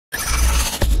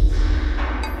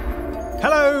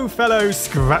Hello fellow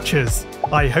Scratchers!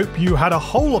 I hope you had a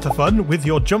whole lot of fun with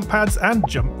your jump pads and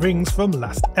jump rings from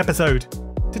last episode.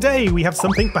 Today we have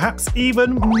something perhaps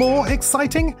even more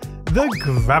exciting, the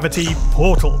gravity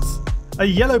portals. A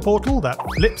yellow portal that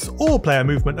flips all player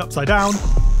movement upside down,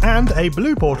 and a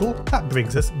blue portal that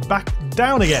brings us back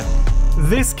down again.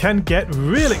 This can get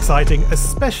real exciting,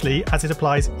 especially as it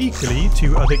applies equally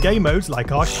to other game modes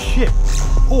like our ship,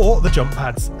 or the jump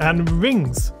pads and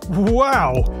rings.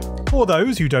 Wow! For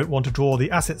those who don't want to draw the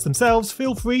assets themselves,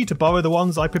 feel free to borrow the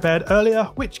ones I prepared earlier,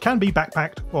 which can be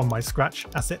backpacked from my Scratch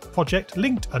asset project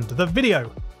linked under the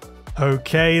video.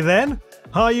 Okay then,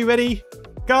 are you ready?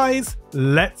 Guys,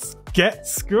 let's get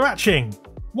scratching!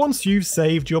 Once you've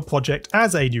saved your project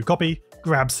as a new copy,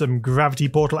 grab some gravity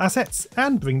portal assets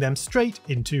and bring them straight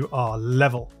into our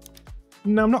level.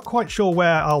 Now I'm not quite sure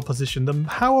where I'll position them.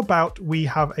 How about we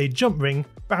have a jump ring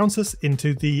bounce us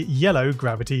into the yellow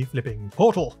gravity flipping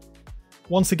portal?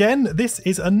 Once again, this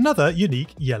is another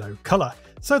unique yellow colour,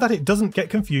 so that it doesn't get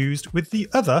confused with the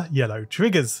other yellow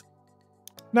triggers.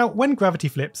 Now when gravity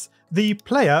flips, the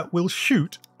player will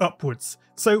shoot upwards,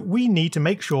 so we need to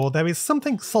make sure there is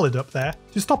something solid up there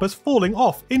to stop us falling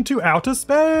off into outer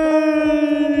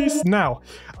space! Now,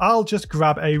 I'll just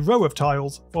grab a row of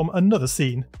tiles from another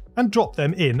scene and drop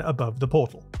them in above the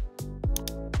portal.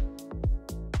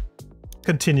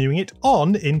 Continuing it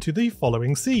on into the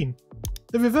following scene.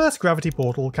 The reverse gravity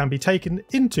portal can be taken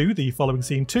into the following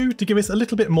scene too to give us a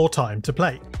little bit more time to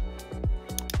play.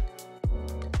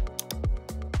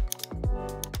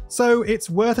 So it's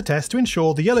worth a test to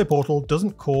ensure the yellow portal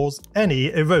doesn't cause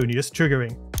any erroneous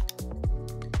triggering.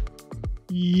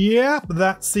 Yeah,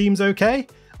 that seems okay.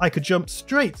 I could jump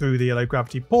straight through the yellow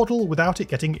gravity portal without it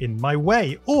getting in my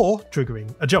way or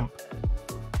triggering a jump.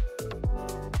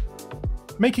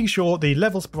 Making sure the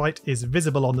level sprite is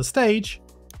visible on the stage,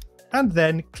 and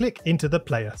then click into the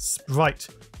player sprite.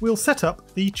 We'll set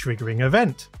up the triggering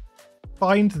event.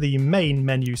 Find the main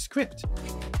menu script,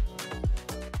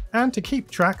 and to keep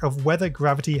track of whether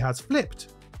gravity has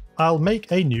flipped, I'll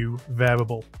make a new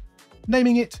variable,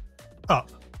 naming it up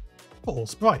for all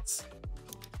sprites.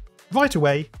 Right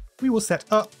away, we will set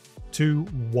up to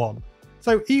 1.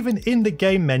 So even in the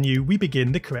game menu, we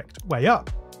begin the correct way up.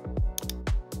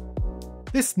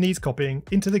 This needs copying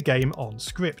into the game on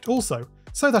script also,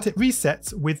 so that it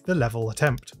resets with the level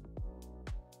attempt.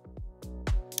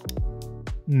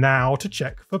 Now to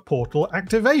check for portal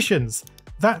activations.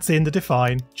 That's in the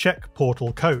define check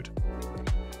portal code.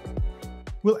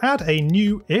 We'll add a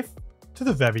new if to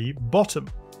the very bottom,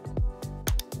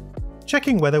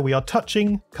 checking whether we are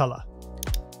touching colour.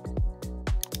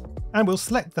 And we'll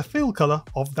select the fill colour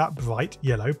of that bright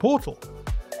yellow portal.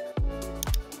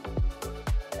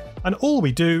 And all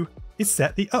we do is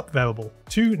set the up variable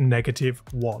to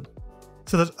 -1,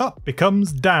 so that up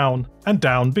becomes down and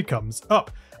down becomes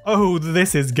up. Oh,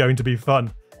 this is going to be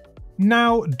fun.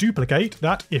 Now duplicate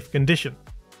that if condition,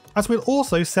 as we'll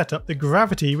also set up the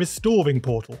gravity restoring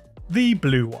portal, the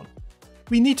blue one.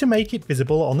 We need to make it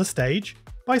visible on the stage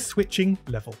by switching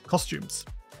level costumes.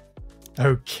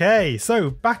 Okay,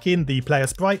 so back in the player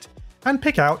sprite and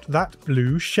pick out that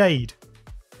blue shade.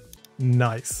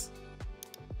 Nice.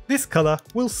 This colour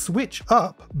will switch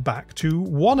up back to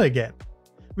 1 again,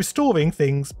 restoring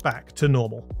things back to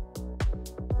normal.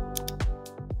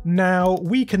 Now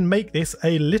we can make this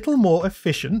a little more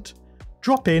efficient,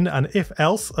 drop in an if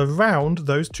else around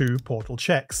those two portal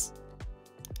checks.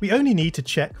 We only need to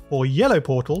check for yellow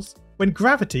portals when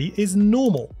gravity is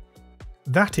normal.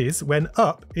 That is when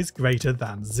up is greater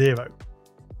than 0.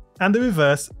 And the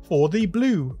reverse for the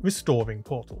blue restoring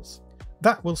portals.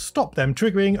 That will stop them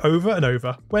triggering over and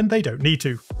over when they don't need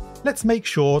to. Let's make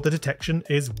sure the detection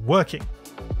is working.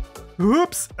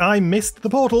 Oops, I missed the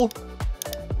portal.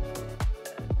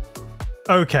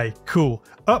 Okay, cool.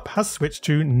 Up has switched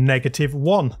to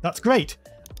 -1. That's great.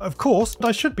 Of course,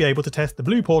 I should be able to test the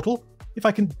blue portal if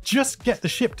I can just get the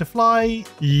ship to fly.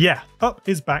 Yeah, up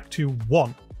is back to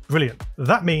 1. Brilliant.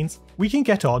 That means we can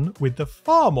get on with the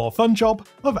far more fun job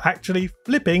of actually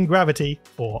flipping gravity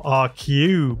for our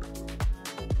cube.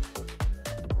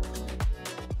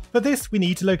 For this, we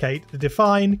need to locate the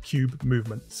define cube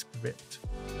movement script.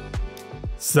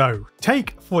 So,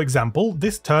 take, for example,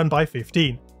 this turn by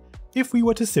 15. If we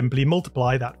were to simply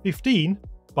multiply that 15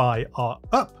 by our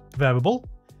up variable,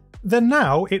 then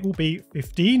now it will be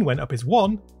 15 when up is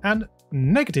 1 and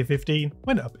 -15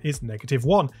 when up is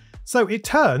 -1. So it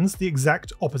turns the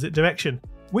exact opposite direction,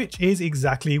 which is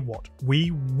exactly what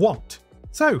we want.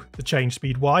 So the change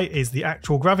speed y is the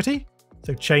actual gravity,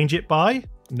 so change it by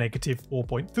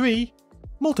 -4.3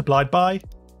 multiplied by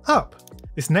up.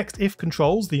 This next if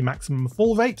controls the maximum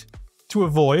fall rate, To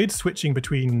avoid switching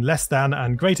between less than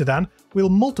and greater than, we'll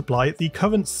multiply the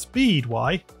current speed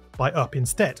y by up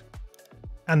instead,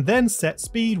 and then set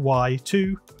speed y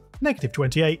to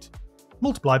 -28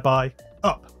 multiplied by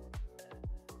up.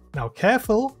 Now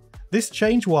careful, this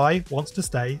change y wants to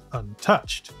stay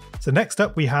untouched. So next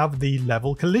up we have the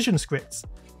level collision scripts.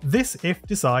 This if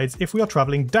decides if we are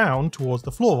travelling down towards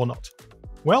the floor or not.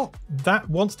 Well, that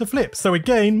wants to flip, so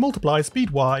again multiply speed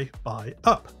y by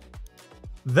up.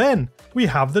 Then we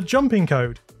have the jumping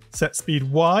code. Set speed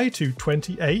y to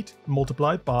 28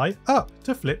 multiplied by up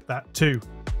to flip that too.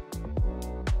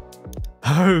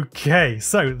 Okay,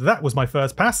 so that was my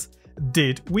first pass.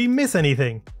 Did we miss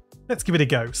anything? Let's give it a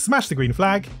go. Smash the green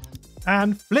flag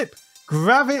and flip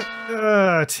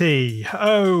gravity.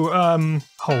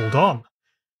 Hold on.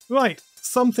 Right,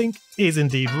 something is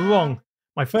indeed wrong.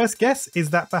 My first guess is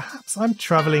that perhaps I'm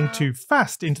travelling too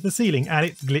fast into the ceiling and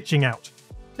it's glitching out.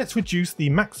 Let's reduce the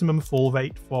maximum fall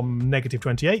rate from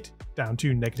 -28 down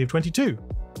to -22.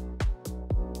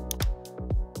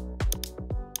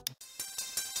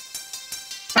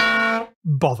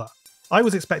 Bother. I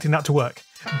was expecting that to work.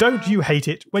 Don't you hate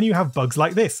it when you have bugs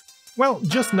like this? Well,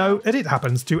 just know that it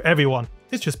happens to everyone.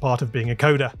 It's just part of being a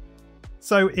coder.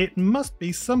 So it must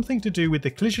be something to do with the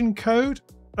collision code.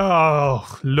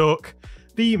 Oh, look.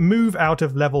 The move out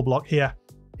of level block here.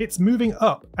 It's moving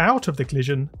up out of the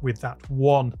collision with that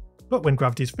 1. But when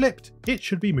gravity is flipped, it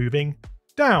should be moving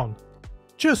down.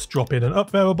 Just drop in an up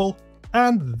variable,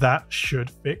 and that should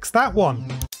fix that one.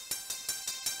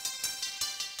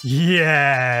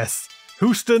 Yes!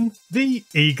 Houston, the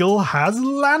eagle has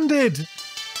landed!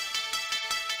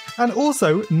 And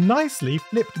also nicely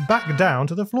flipped back down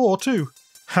to the floor too.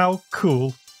 How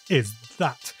cool is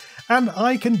that? And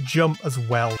I can jump as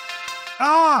well.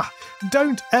 Ah!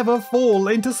 Don't ever fall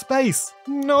into space!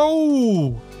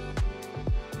 No!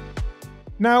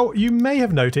 Now, you may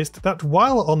have noticed that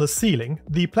while on the ceiling,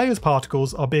 the player's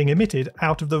particles are being emitted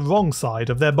out of the wrong side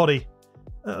of their body.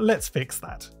 Let's fix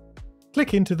that.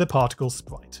 Click into the particle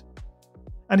sprite.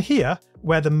 And here,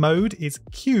 where the mode is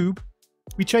cube,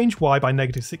 we change y by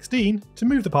 -16 to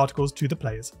move the particles to the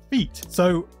player's feet.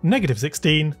 So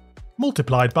 -16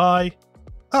 multiplied by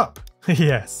up.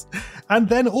 Yes. And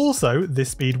then also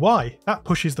this speed y, that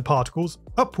pushes the particles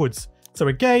upwards. So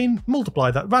again,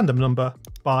 multiply that random number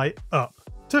by up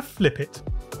to flip it.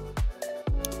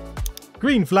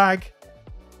 Green flag,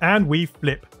 and we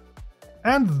flip.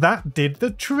 And that did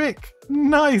the trick.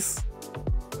 Nice.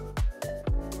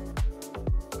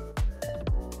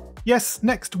 Yes,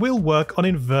 next we'll work on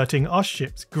inverting our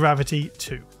ship's gravity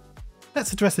too.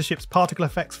 Let's address the ship's particle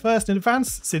effects first in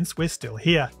advance since we're still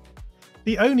here.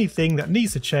 The only thing that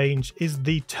needs to change is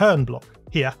the turn block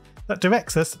here that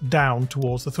directs us down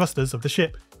towards the thrusters of the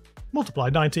ship.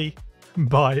 Multiply 90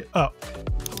 by up.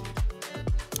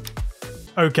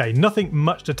 Okay, nothing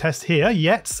much to test here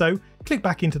yet, so click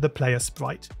back into the player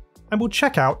sprite and we'll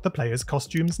check out the player's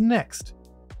costumes next.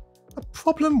 A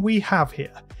problem we have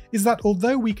here is that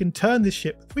although we can turn this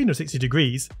ship 360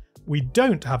 degrees, we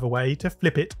don't have a way to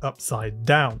flip it upside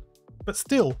down, but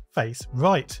still face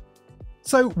right.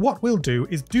 So what we'll do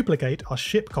is duplicate our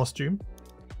ship costume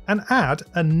and add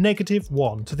a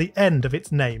 -1 to the end of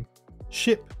its name,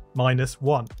 ship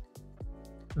 -1.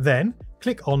 Then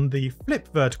click on the flip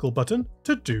vertical button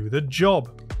to do the job.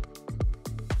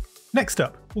 Next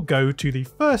up, we'll go to the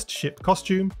first ship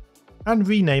costume and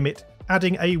rename it,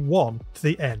 adding a 1 to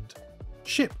the end,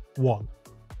 ship 1.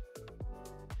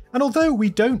 And although we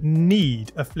don't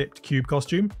need a flipped cube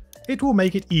costume, it will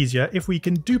make it easier if we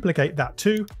can duplicate that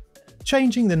too,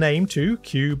 changing the name to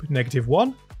cube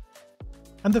 -1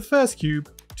 and the first cube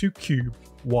to cube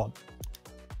 1.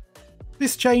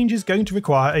 This change is going to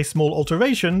require a small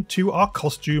alteration to our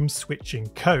costume switching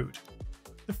code.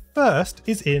 The first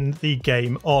is in the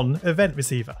game on event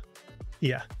receiver,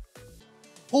 here.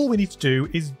 All we need to do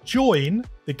is join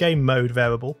the game mode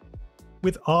variable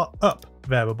with our up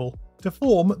variable to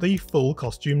form the full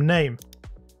costume name.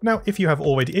 Now, if you have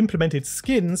already implemented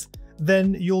skins,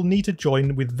 then you'll need to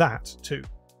join with that too.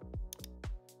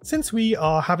 Since we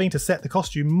are having to set the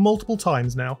costume multiple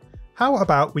times now, how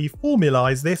about we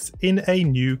formalize this in a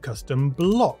new custom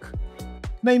block?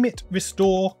 Name it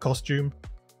Restore Costume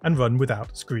and run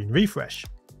without screen refresh.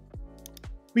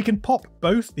 We can pop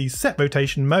both the set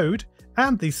rotation mode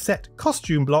and the set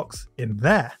costume blocks in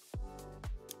there,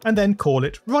 and then call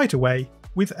it right away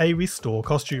with a Restore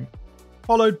Costume,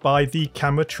 followed by the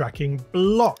camera tracking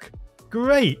block.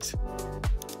 Great!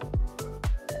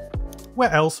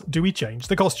 Where else do we change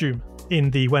the costume? In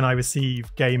the When I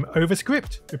Receive Game Over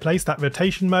script, replace that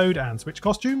rotation mode and switch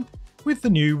costume with the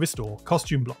new Restore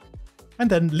Costume block, and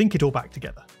then link it all back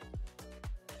together.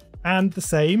 and the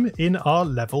same in our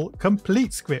level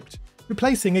complete script,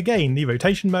 replacing again the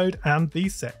rotation mode and the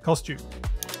set costume.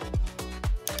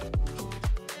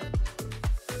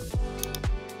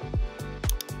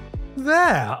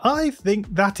 There, I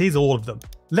think that is all of them.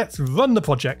 Let's run the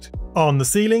project on the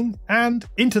ceiling and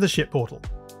into the ship portal.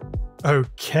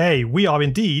 Okay, we are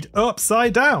indeed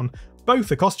upside down. Both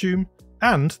the costume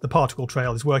and the particle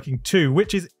trail is working too,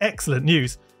 which is excellent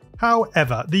news.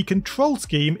 However, the control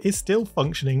scheme is still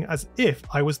functioning as if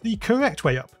I was the correct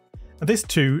way up, and this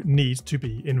too needs to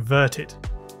be inverted.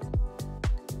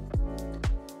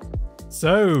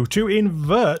 So, to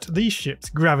invert the ship's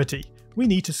gravity, we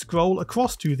need to scroll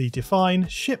across to the Define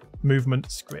Ship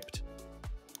Movement script.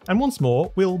 And once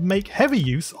more, we'll make heavy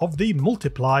use of the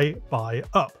Multiply by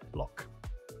Up block.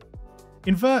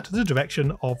 Invert the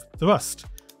direction of thrust,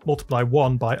 multiply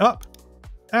 1 by up,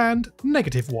 and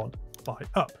 -1 by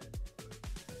up.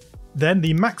 Then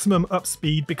the maximum up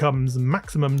speed becomes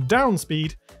maximum down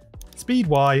speed, speed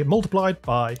y multiplied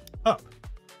by up,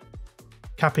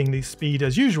 capping the speed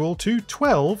as usual to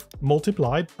 12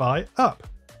 multiplied by up.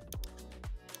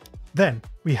 Then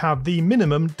we have the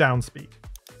minimum down speed,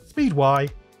 speed y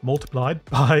multiplied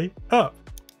by up.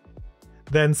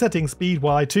 Then setting speed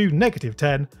y to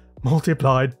 -10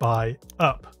 multiplied by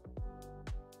up.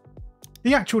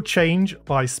 The actual change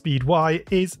by speed y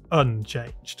is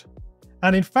unchanged.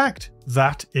 And in fact,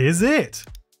 that is it.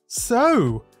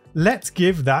 So let's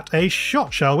give that a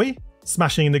shot, shall we?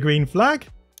 Smashing the green flag.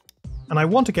 And I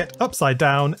want to get upside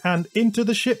down and into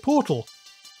the ship portal.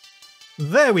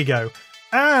 There we go.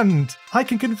 And I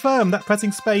can confirm that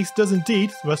pressing space does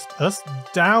indeed thrust us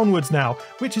downwards now,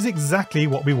 which is exactly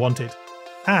what we wanted.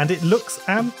 And it looks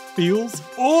and feels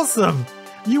awesome.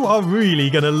 You are really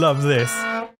gonna love this.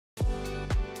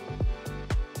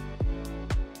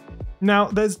 Now,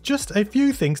 there's just a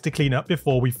few things to clean up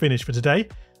before we finish for today.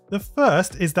 The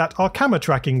first is that our camera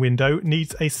tracking window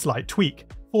needs a slight tweak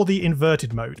for the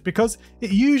inverted mode, because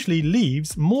it usually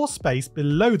leaves more space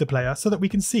below the player so that we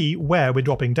can see where we're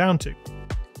dropping down to.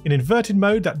 In inverted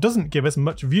mode, that doesn't give us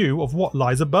much view of what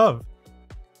lies above.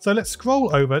 So let's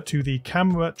scroll over to the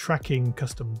camera tracking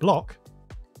custom block.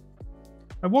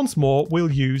 And once more,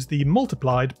 we'll use the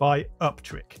multiplied by up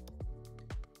trick.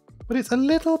 But it's a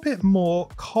little bit more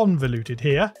convoluted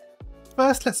here.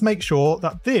 First, let's make sure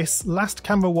that this last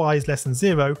camera y is less than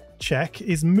 0 check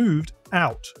is moved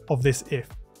out of this if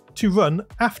to run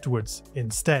afterwards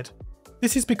instead.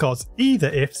 This is because either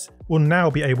ifs will now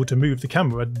be able to move the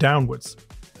camera downwards.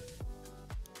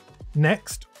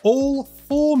 Next, all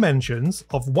 4 mentions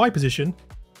of y position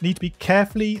need to be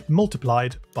carefully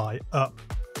multiplied by up.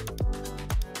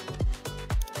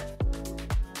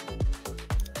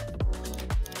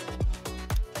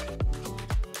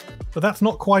 But that's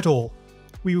not quite all.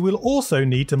 We will also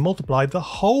need to multiply the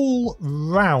whole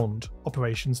round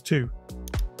operations too.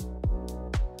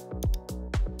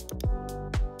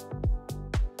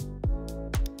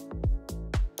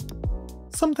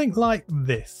 Something like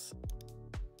this.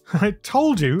 I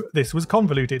told you this was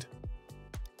convoluted.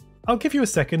 I'll give you a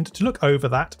second to look over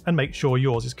that and make sure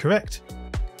yours is correct.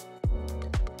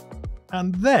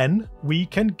 And then we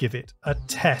can give it a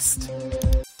test.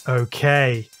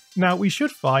 Okay. Now we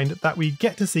should find that we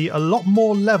get to see a lot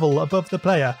more level above the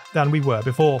player than we were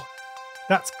before.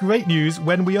 That's great news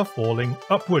when we are falling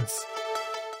upwards.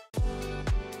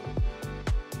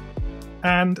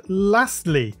 And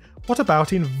lastly, what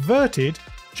about inverted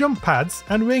jump pads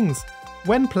and rings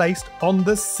when placed on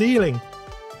the ceiling?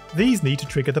 These need to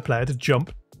trigger the player to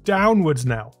jump downwards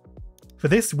now. For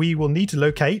this, we will need to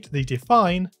locate the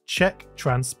Define Check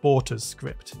Transporters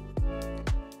script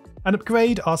and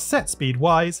upgrade our set speed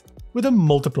y's with a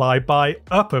multiply by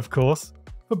up, of course,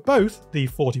 for both the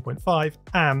 40.5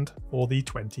 and for the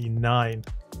 29.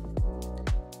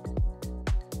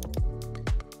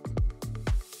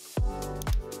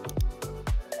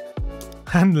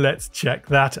 And let's check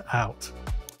that out.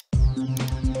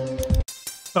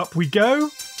 Up we go.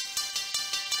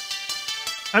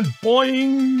 And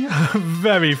boing!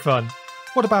 Very fun.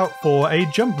 What about for a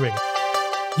jump ring?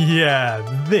 Yeah,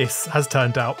 this has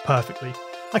turned out perfectly.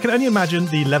 I can only imagine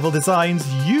the level designs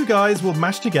you guys will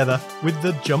mash together with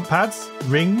the jump pads,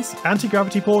 rings,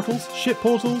 anti-gravity portals, ship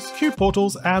portals, cube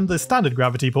portals, and the standard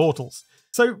gravity portals.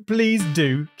 So please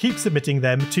do keep submitting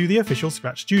them to the official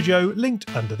Scratch Studio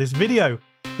linked under this video.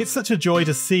 It's such a joy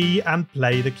to see and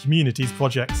play the community's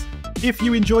projects. If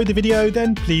you enjoyed the video,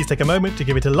 then please take a moment to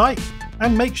give it a like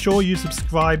and make sure you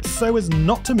subscribed so as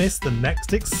not to miss the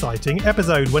next exciting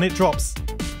episode when it drops.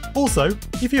 Also,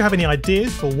 if you have any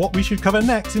ideas for what we should cover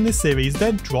next in this series,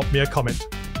 then drop me a comment.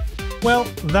 Well,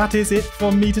 that is it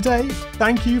from me today.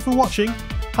 Thank you for watching,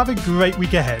 have a great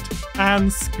week ahead,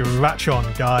 and scratch on,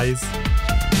 guys.